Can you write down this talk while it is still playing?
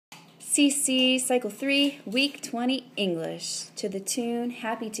CC Cycle 3, Week 20 English, to the tune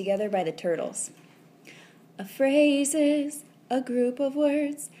Happy Together by the Turtles. A phrase is a group of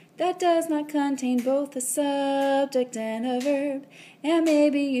words that does not contain both a subject and a verb, and may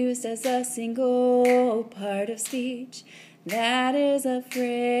be used as a single part of speech. That is a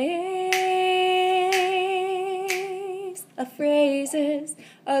phrase. A phrase is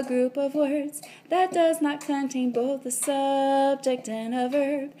a group of words that does not contain both a subject and a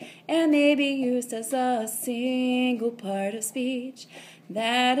verb, and may be used as a single part of speech.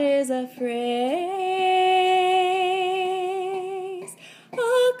 That is a phrase.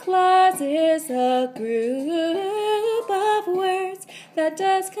 A clause is a group of words that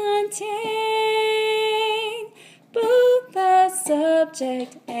does contain both a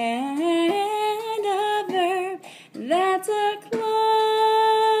subject and a verb. That's a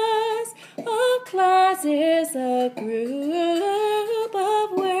clause. A clause is a group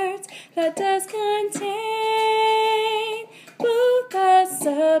of words that does contain both a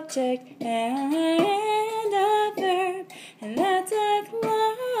subject and